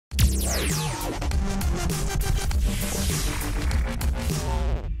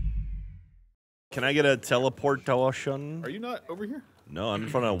Can I get a teleportation? Are you not over here? No, I'm in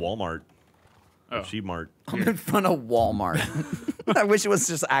front of Walmart. Oh. Sheep Mart. I'm in front of Walmart. I wish it was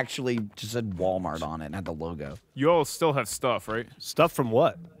just said Walmart on it and had the logo. You all still have stuff, right? Stuff from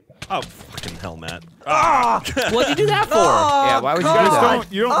what? Oh, fucking hell, Matt. What'd you do that for? Yeah, why would you do that?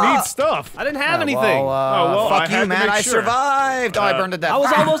 You don't need stuff. I didn't have anything. well, I fuck had you, to man. make I sure. survived. Oh, I burned to death. I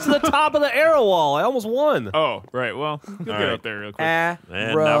was almost to the top of the arrow wall. I almost won. Oh, right. Well, you'll get right. up there real quick. And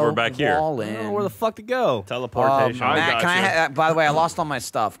now we're back here. I don't know where the fuck to go. Teleportation. I Matt, can I gotcha. by the way, I lost all my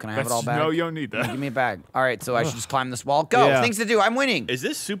stuff. Can I have it all back? No, you don't need that. Give me it back. All right, so I should just climb this wall. Go. Yeah. Things to do. I'm winning. Is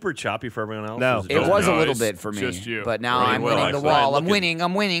this super choppy for everyone else? No. Or is It was a No, little it's bit for me, just you. but now Right, I'm well, winning the actually, wall. I'm look at- winning.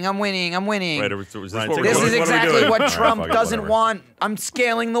 I'm winning. I'm winning. I'm winning. Right, is this Ryan, what take What This are is we exactly doing? what All right, Trump fuck it, doesn't whatever. want. I'm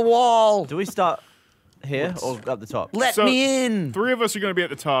scaling the wall. Do we start here or up the top? Let So, me in. 3 of us are going to be at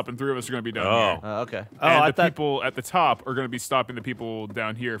the top, and 3 of us are going to be down here. Okay. And I the thought- people at the top are going to be stopping the people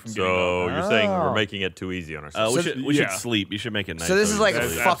down here from getting So up. you're saying we're making it too easy on ourselves? We should yeah. sleep. You should make it nice. So this is like a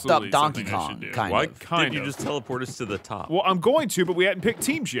That's fucked up absolutely Donkey something I Kong, should do. kind Why of. Kind didn't you of. just teleport us to the top? Well, I'm going to, but we hadn't picked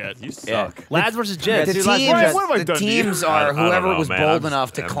teams yet. You suck. Lads versus The Jets. teams, Ryan, what have I the done to you? teams I are don't whoever know, was man. bold I'm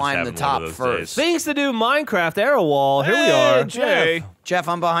enough to just climb the having one top of those first. days. Things to do Minecraft arrow wall. Here we are. Jay, Jeff,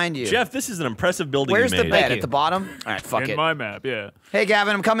 I'm behind you. Jeff, this is an impressive building Where's you the made. bed? you. At the bottom? All right, fuck in it. my map, yeah. Hey,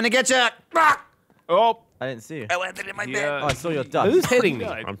 Gavin, I'm coming to get you. Ah! Oh, I didn't see you. I landed in my bed. Oh, I saw your dust. Who's hitting me?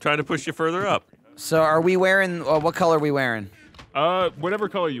 I'm trying to push you further up. So are we wearing, what color are we wearing? whatever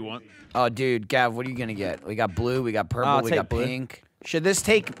color you want. Oh, dude, Gav, what are you going to get? We got blue, we got purple, I'll we take got blue. pink. Should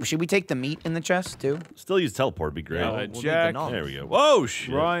we take the meat in the chest, too? Still use teleport. Be great. Uh, we'll need the Jack, knob. There we go. Whoa,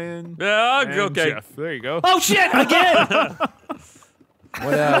 shit. Ryan, Yeah, and okay. Jeff. There you go. Oh shit! Again.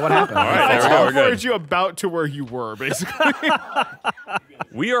 What happened? All right, I there we go. We're teleported good. you about to where you were, basically.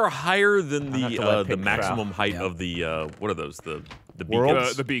 We are higher than have to let the Pink maximum craft. height of the what are those? The World?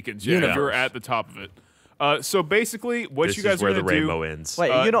 beacons. The beacons, yeah. Universe. You're at the top of it. So basically, what This you guys is where are the going to do... rainbow ends. Wait,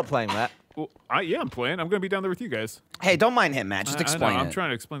 you're not playing that. Well, yeah, I'm playing. I'm going to be down there with you guys. Hey, don't mind him, Matt. Just I know, explain I'm it. trying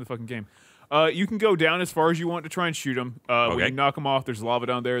to explain the fucking game. You can go down as far as you want to try and shoot them. When Okay. you knock them off, there's lava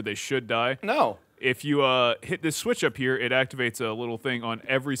down there. They should die. No. If you hit this switch up here, it activates a little thing on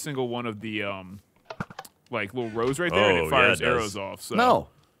every single one of the like little rows right there, and Oh, it yeah, fires it does. arrows off. So No.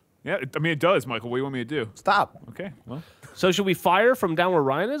 yeah, I mean it does, Michael. What do you want me to do? Stop. Okay, well, So should we fire from down where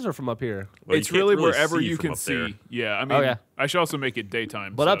Ryan is or from up here? Well, you it's can't really wherever see you from can up there. see. Yeah, I mean, Okay. I should also make it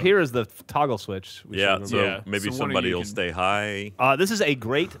daytime. But so. up here is the toggle switch. we Yeah, should so remember. Yeah, maybe so one of somebody you will can- stay high. This is a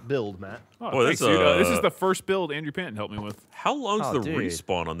great build, Matt. Oh, Boy, thanks, this, dude. This is uh, the first build Andrew Panton helped me with. How long's Oh, the dude.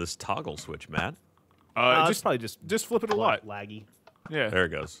 respawn on this toggle switch, Matt? It's Just probably just flip it a lot. laggy. Yeah. There it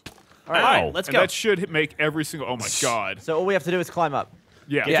goes. All right, let's And go. that should make every single. Oh my god. So all we have to do is climb up.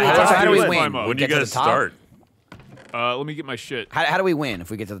 Yeah. Yeah, All I how do do we is win? climb up. When do you Get to guys the top? start? Let me get my shit. How do we win if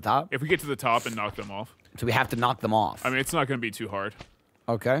we get to the top? If we get to the top and knock them off, So we have to knock them off. I mean, it's not going to be too hard.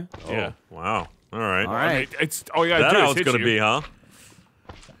 Okay. Yeah. Oh, wow. All right. All I mean, right. it's all you got to That's do how is it's hit going to you. be, huh?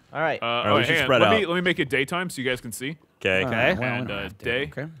 All right. right, we should hang on. spread let out. me make it daytime so you guys can see. Okay. Okay. Well, And we don't have to. day.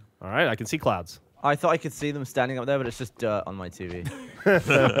 Okay. All right, I can see clouds. I thought I could see them standing up there, but it's just dirt on my TV.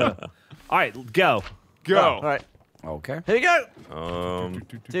 All right, go. Go. All right. Okay. Here we go.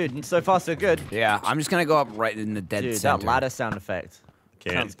 Dude, so far so good. Yeah, I'm just gonna go up right in the dead Dude, center. that ladder sound effect.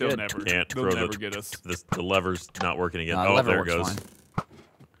 Can't, They'll good. never. can't They'll throw never get us. the lever's not working again. No, Oh, lever there it works goes. fine.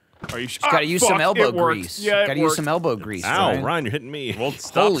 Are you? Just gotta use some fuck, elbow it worked. grease. Yeah, Gotta it use worked. some elbow grease. Ow, right? Ryan, you're hitting me. Well,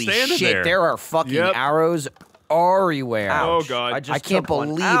 stop Holy standing shit! there. There are fucking Yep. arrows everywhere. Oh god. I just I can't took one.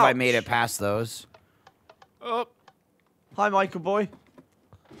 believe I Ouch. made it past those. Oh, Hi, Michael boy.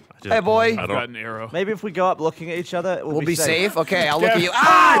 Hey, boy. I I've got don't. an arrow. Maybe if we go up looking at each other, We'll be safe. Okay, I'll look at you.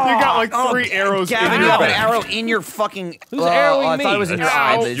 Ah! You got like 3 arrows Gavin, in you your have an back. arrow in your fucking. Who's arrowing I thought me? it was in your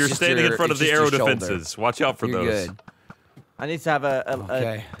That's- eye. But it's You're just standing in your- front of it's the just arrow your shoulder. defenses. Watch out for You're those. good. I need to have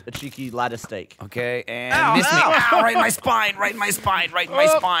Okay. a cheeky ladder stake. Okay, and miss me. Ow, right in my spine. Right in my spine. Right in my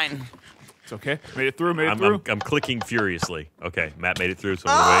spine. It's okay. Made it through. Made it through. I'm clicking furiously. Okay, Matt made it through, so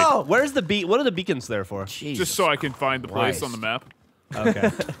I'm gonna Oh, where's the beat? What are the beacons there for? Jesus. Just so I can find the place Christ. on the map. Okay.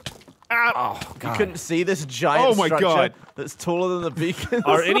 Oh God. Couldn't see this giant Oh my structure God. that's taller than the beacon.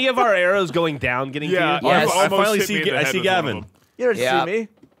 Are any of our arrows going down, getting Yeah. to you? Yes. Almost I finally hit see me in the I head see with one of Gavin. them. You don't Yeah. see me.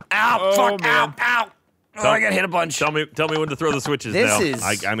 Ow! Oh, Fuck! man. Ow! Ow! Oh, I got hit a bunch. Tell me when to throw the switches This now.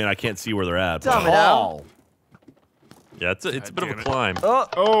 is I mean, I can't see where they're at. Dumb but- it out. tall. Yeah, it's a bit of damn a it. climb.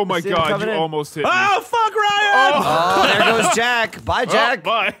 Oh my See him god, coming you in. almost hit me. Oh, fuck, Ryan! Oh, there goes Jack. Bye, Jack. Oh,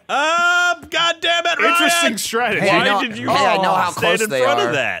 bye. God damn it, Ryan! Interesting strategy. Hey, I Why know- did you hey, I know how stand close in they front are.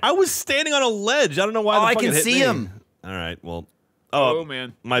 of that? I was standing on a ledge. I don't know why Oh, the I fuck can it hit see me. him. All right, well, Oh,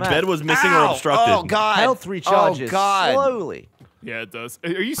 man. My Matt. bed was missing or Ow! obstructed. Oh God! Health recharges Oh God! slowly. Yeah, it does. Are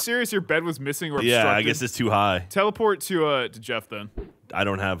you serious? Your bed was missing or obstructed? Yeah, I guess it's too high. Teleport to Jeff then. I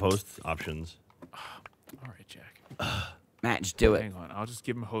don't have host options. All right, Jack. Matt, just do it. Hang on. I'll just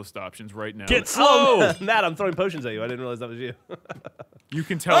give him host options right now. Get slow. Matt, I'm throwing potions at you. I didn't realize that was you. You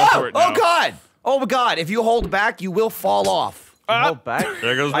can teleport now. Oh God! Oh my God! If you hold back, you will fall off. Hold back.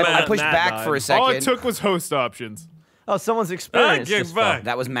 There goes I Matt. pushed Matt back died. for a second. All it took was host options. Oh, someone's experience. get just back. fell.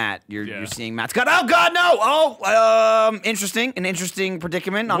 That was Matt. You're Yeah. seeing Matt's got. Oh God, no! Oh, interesting. An interesting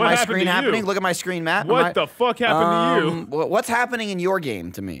predicament on What my happened screen to you? happening. Look at my screen, Matt. What the fuck happened to you? What's happening in your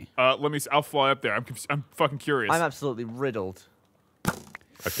game to me? Let me. I'll fly up there. I'm fucking curious. I'm absolutely riddled.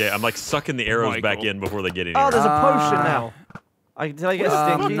 Okay, I'm like sucking the arrows back Michael. in before they get in Oh, here. there's a potion now. Did I get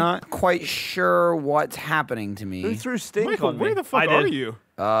I'm stinky? not quite sure what's happening to Who me. threw stink Michael, on where me? the fuck I are did. you?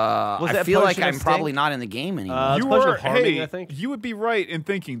 Was I it a feel like potion of I'm probably stink? not in the game anymore. It's You a potion were. of harming, Hey, I think. you would be right in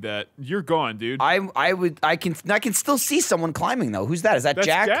thinking that. You're gone, dude. I can still see someone climbing though. Who's that? Is that That's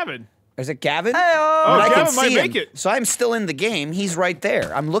Jack? Gavin. Is it Gavin? Hey-oh. But I can Gavin might see make him. it. So I'm still in the game. He's right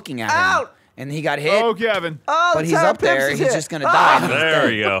there. I'm looking at him. Out! And he got hit. Oh, Gavin. Oh, but he's Tara up there. Pimps is He's here. just gonna die. and he's There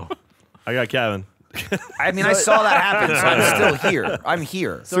dead. you go. I got Kevin. I mean, I saw that happen, so I'm still here. I'm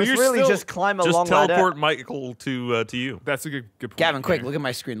here. So it's you're really still- just climb Just along teleport Michael to you. That's a good point. Gavin, quick, there. look at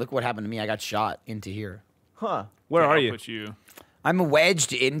my screen. Look what happened to me. I got shot into here. Huh. Where I'll are you? put you? I'm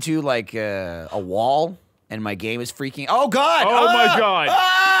wedged into like a wall, and my game is freaking. Oh God! Oh my Ah! God!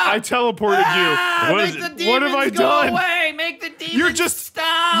 Ah! I teleported you. What is Make it? the What have I demons go done? away! Make the demons You're just.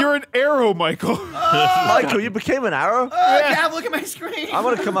 stop! You're an arrow, Michael. Michael, you became an arrow? Gav, look at my screen. I'm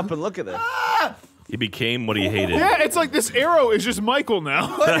going to come up and look at this. He became what he hated. Yeah, it's like this arrow is just Michael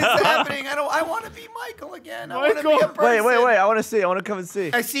now. What is happening? I want to be Michael again. I want to be a Michael. person. Wait. I want to see. I want to come and see.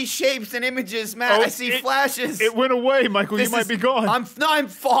 I see shapes and images, Matt. Oh, I see it- flashes. It went away, Michael. This you might is- be gone. I'm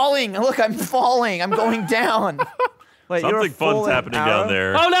falling. Look, I'm falling. I'm going down. Wait, you're a Something fun's fallen happening arrow? down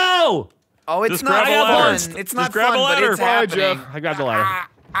there. Oh no! Oh, it's Just not grab a ladder. fun. It's Just not grab a fun, but ladder. it's Bye, happening. Jeff. I grabbed the ladder.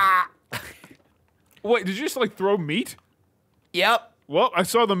 Wait, did you just like throw meat? Yep. Well, I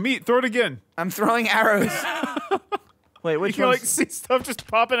saw the meat. Throw it again. I'm throwing arrows. Wait, You which can one? like see stuff just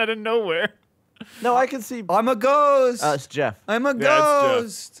popping out of nowhere. No, I can see. I'm a ghost. It's Jeff. I'm a Yeah, it's Jeff.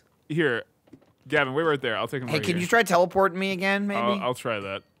 ghost. Here, Gavin, wait right there. I'll take him. Hey, right can here. you try teleporting me again, maybe? I'll try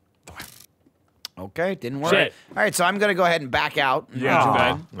that. Okay, didn't work. Shit. All right, so I'm gonna go ahead and back out. Yeah,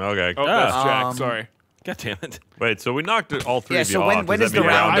 Aw. too bad. Okay. Oh, that's Um, Jack. Sorry. God damn it. Wait, so we knocked all three Yeah, of you so off. when Does is that the mean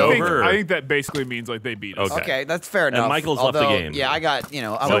round I round think over? I or- think that basically means like they beat us. Okay. Okay, that's fair enough. Michael's left the Although, game. Yeah, I got, you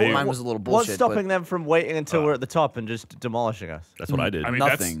know, So mine was a little bullshit. What's stopping but them from waiting until we're at the top and just demolishing us? That's what I did. I mean,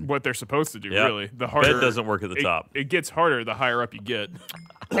 Nothing. that's what they're supposed to do. Yeah. Really, the harder doesn't work at the top. It gets harder the higher up you get.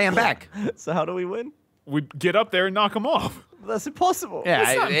 Hey, I'm back. So how do we win? We get up there and knock them off. That's impossible. Yeah,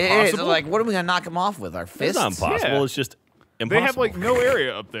 It's not it is. impossible. Like, what are we gonna knock them off with? Our it's fists? not impossible. Yeah. It's just They impossible. have like no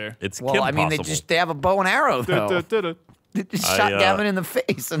area up there. It's Well, I mean, they have a bow and arrow though. Da-da-da-da. They just I, shot Gavin in the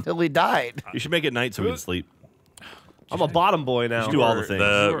face until he died. You should make it night so we can sleep. I'm a bottom boy now. Just do all the things. You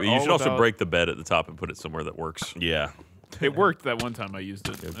were You should all also about- break the bed at the top and put it somewhere that works. Yeah. It worked that one time I used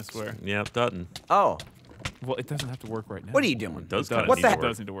it. I swear. Yeah, Dutton. Oh, Well, it doesn't have to work right now. What are you doing? Does It kind What of the need heck? to It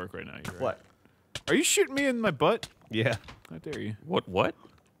work. does need to work right now. You're right. what? Are you shooting me in my butt? Yeah, How dare you? What?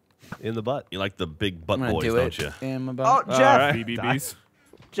 in the butt. You like the big butt I'm gonna boys, do don't it. you? in my Oh, butt. Jeff. right. BBBs.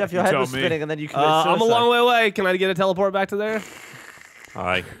 Jeff, your You head tell was me. spinning and then you committed I'm a suicide. long way away. Can I get a teleport back to there?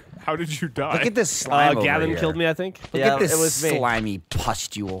 Hi. How did you die? Look at this slime over Gavin here. killed me, I think. Look Yeah, at this it was me. slimy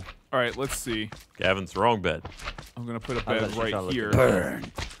pustule. All right, let's see. Gavin's wrong bed. I'm gonna put a I was bed actually right trying to look here. at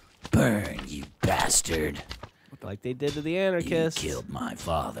Burn. Burn, you bastard. Like they did to the You anarchists. killed my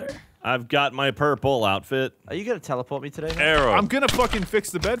father. I've got my purple outfit. Are you going to teleport me today? man? Arrow. I'm gonna fucking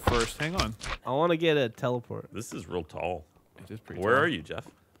fix the bed first. Hang on. I want to get a teleport. This is real tall. It is pretty. Where tall. are you, Jeff?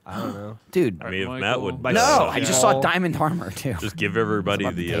 I don't know. Dude, I mean, if Michael. Matt would My no, suck, I yeah. just saw diamond armor too. just give everybody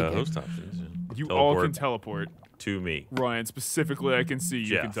about to the take it. host options. You all can Teleport teleport. to me. Ryan, specifically, I can see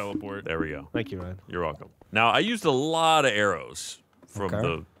you can Jeff. teleport. There we go. Thank you, Ryan. You're welcome. Now I used a lot of arrows from Okay.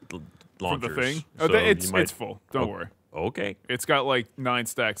 the From launchers. the thing. so It's you might- it's full. Don't Oh. worry. Okay. It's got like 9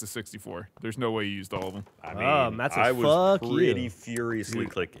 stacks of 64. There's no way you used all of them. I Oh, mean, Matt says, I was "Fuck you." pretty furiously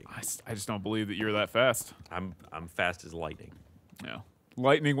clicking. I just don't believe that you're that fast. I'm fast as lightning. No.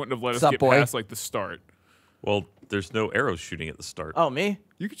 Lightning wouldn't have let us What's up, get boy? past like the start. Well, there's no arrows shooting at the start. Oh, me?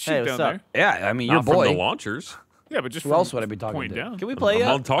 You could shoot Hey, down what's up? there. Yeah, I mean, Not your from the boy. launchers. Yeah, but just Who from else would I be talking point to? down. Can we play I'm yet?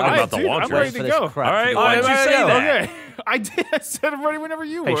 not talking All right, about the dude, I'm launchers. ready For to this go. crap All right, to why go. did you right, say go. that? Okay. I did. I said I'm ready whenever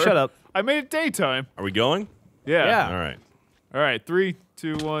you Hey, were. shut up. I made it daytime. Are we going? Yeah. Yeah. All right. All right. 3,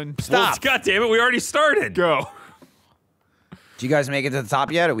 2, 1. Well, God damn it, we already started. Go. Do you guys make it to the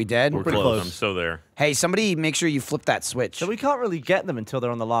top yet? Are we dead? We're pretty I'm close. so there. Hey, somebody make sure you flip that switch. So we can't really get them until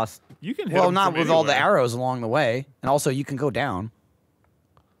they're on the last. You can hit Well, them not from with all the anywhere. arrows along the way. And also, you can go down.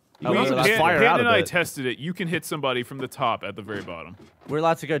 Oh, We, let's Peyton fire out and a I bit. tested it. You can hit somebody from the top at the very bottom. We're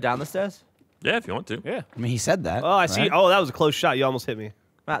allowed to go down the stairs. Yeah, if you want to. Yeah. I mean, he said that. Oh, I see. right? Oh, that was a close shot. You almost hit me.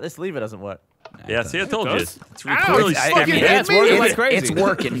 Matt, this lever doesn't work. Yeah, see, I told you. does. It's Ow, really it's I fucking mean, hit it's me. working like crazy. It's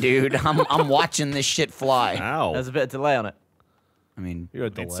working, dude. I'm watching this shit fly. Ow. There's a bit of delay on it. I mean, You're a I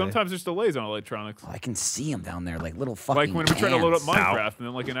mean, delay. sometimes there's delays on electronics. I can see them down there, like little fucking. Like when we try to load up ants. Minecraft, and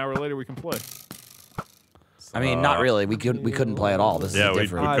then like an hour later we can play. I mean, not really. We couldn't play at all. This Yeah, is we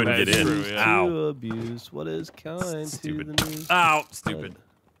different. couldn't get That's in. true, yeah. Ow. To abuse what is kind Stupid. to the news. Ow, stupid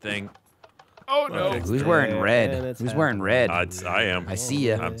thing. Oh no! Who's wearing And red? it's Who's wearing red? I am. I see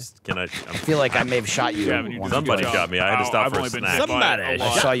you. I'm I feel like I may have shot you. Gavin, you once. did a Somebody good job. shot me. I had to Ow, stop I've for a only been snack. hit by Somebody a shot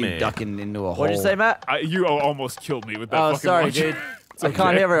lot. I saw you me. ducking into a hole. What'd you say, Matt? You almost killed me with that Oh, fucking sorry, launcher. dude. I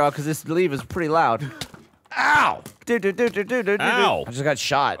can't hear very well because this lever's pretty loud. Ow! Ow. I just got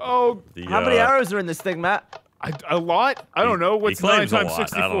shot. Oh, The, How many arrows are in this thing, Matt? a lot? I don't know. What's 9 claims a times lot. I don't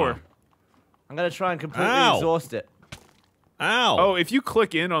 64? know. I'm gonna try and completely Ow. exhaust it. Ow. Oh, if you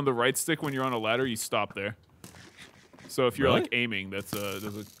click in on the right stick when you're on a ladder, you stop there. So if you're Really? like aiming, that's a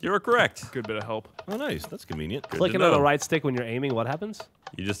You were correct. good bit of help. Oh, nice. That's convenient. Good Clicking to on the know. right stick when you're aiming, what happens?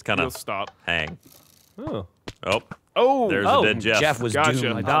 You just kind You'll of stop. hang. Oh, Oh, Oh, there's Oh, a dead Jeff. Jeff was Gotcha.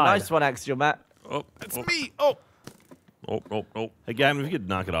 doomed. I Oh, died. nice one, Axial, Matt. Oh, it's oh, me. Oh, oh. Hey, Gavin, if you could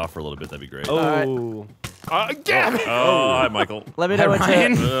knock it off for a little bit, that'd be great. oh. yeah. Oh, hi, Michael. Let me know when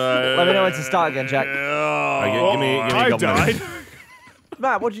Ryan. to. Let me know when to start again, Jack. Give me a I couple minutes. died.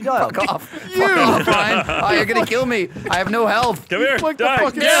 Matt, what'd you die on? Fuck off. Fuck off, Ryan. Oh, you're gonna kill me. I have no health. Come here. Flick the Die.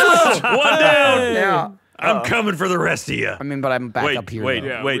 fucking Yes! One down. Yeah. I'm coming for the rest of you. I mean, but I'm back Wait, up here. wait, though.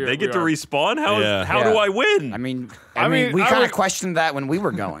 Yeah, wait. we are- They get we to are. respawn? How Yeah. how Yeah. do I win? I mean, I mean, we I kind of would- questioned that when we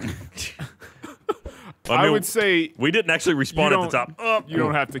were going. I would say we didn't actually you respawn at the top. don't- You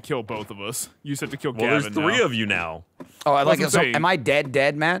don't have to kill both of us. You just have to kill Well, Gavin there's three now. of you now. Oh, I like Wasn't it. So, saying. am I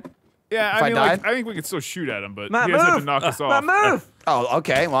dead, Matt? Yeah, if I I mean, like, died? I think we could still shoot at him, but Matt, you guys have to move! knock us Matt, off. move! Oh,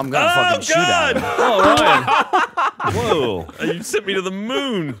 okay. Well, I'm gonna fucking shoot at him. Oh, Ryan. Whoa. You sent me to the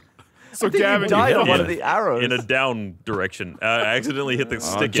moon So I think Gavin, you died on yeah. one of the arrows. in a down direction. I accidentally hit the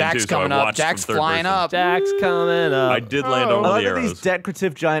stick in Jack's too, so I coming up. watched Jack's from third flying person. up. Jack's coming up. I did land Oh. over I like the that these arrows.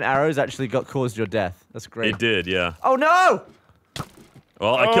 decorative giant arrows actually caused your death. That's great. It did, yeah. Oh no!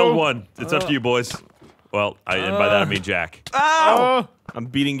 Well, I killed one. It's up to you, boys. Well, and by that I mean Jack. Oh, I'm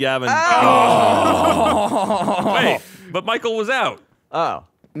beating Gavin. Wait, but Michael was out. Oh.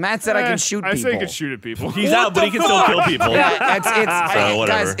 Matt said I can shoot I people. say you can shoot at people. He's out, but he can still kill people. Yeah, it's whatever.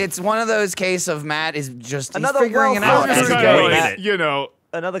 guys. It's one of those cases of Matt is just he's Another figuring it well-thought out as he out Kinda goes. Wait. like, you know,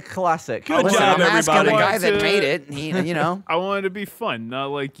 Another classic. Good Listen, job, I'm asking the everybody. guy that To- made it. He, you know, I wanted to be fun, not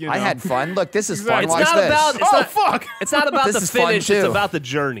like you know. I had fun. Look, this is Exactly. fun. It's Watch not this. about- It's Oh not- fuck! It's not about This the is fun, finish, it's too. about the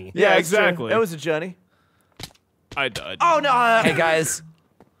journey. Yeah, it's true. exactly. It was a journey. I died. Oh no! Hey guys,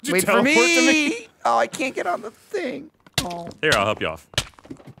 Did you wait for teleport to me. Oh, I can't get on the thing. Oh, Here, I'll help you off.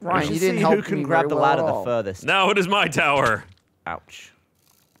 Ryan, Let's you didn't see help who can me grab very the well ladder at the all. furthest. Now it is my tower. Ouch.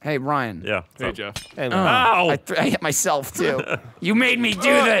 Hey Ryan. Yeah. Hey Jeff. Hey, man. Ow! I hit myself too. You made me do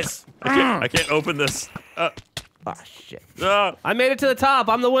this. I can't open this. Oh shit. I made it to the top.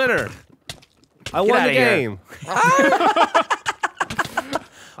 I'm the winner. I won outta the here. game.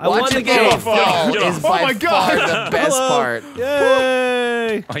 I won the Watching game. people fall Get is off. by Oh my God. far the best part.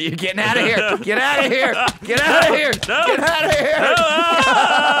 Yay! Oh, you're getting out of here. Get out of here. Get out of here. Get out of here.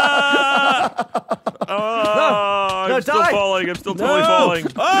 I'm still die. falling. I'm still totally falling.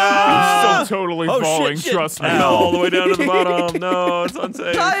 I'm still totally Oh, shit, falling. shit. Trust me. I fell all the way down to the bottom. No, it's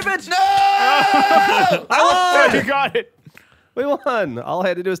unsafe. Diamond! No! Oh, you got it. We won. All I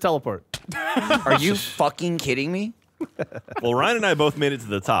had to do was teleport. Are you fucking kidding me? Well, Ryan and I both made it to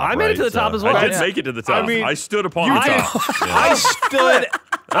the top. I made it right? to the top So- as well. I did Yeah. make it to the top. I mean, I stood upon the top. I stood.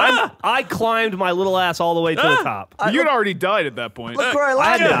 I climbed my little ass all the way to the top. You'd already died at that point. Look where I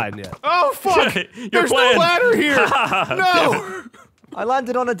I hadn't landed. died yet. Oh fuck! Your There's plan. no ladder here. No. I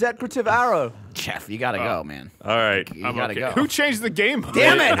landed on a decorative arrow. Jeff, you gotta go, man. All right. You gotta Okay. go. Who changed the game?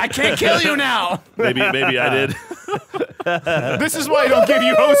 Damn it! I can't kill you now. Maybe I did. This is why I don't give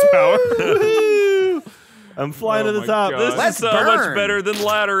you host power. I'm flying Oh to the my top. God. This Let's is so burn. much better than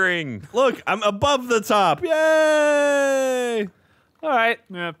laddering. Look, I'm above the top. Yay! All right.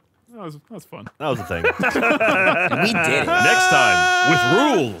 Yeah, that was fun. That was the thing. We did it. Next time with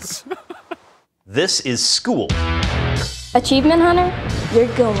rules. This is school. Achievement Hunter,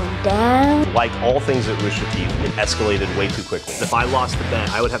 you're going down. Like all things at Rooster Teeth, it escalated way too quickly. If I lost the bet,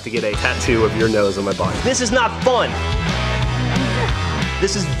 I would have to get a tattoo of your nose on my body. This is not fun.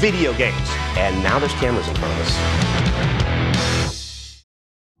 This is video games. And now there's cameras in front of us.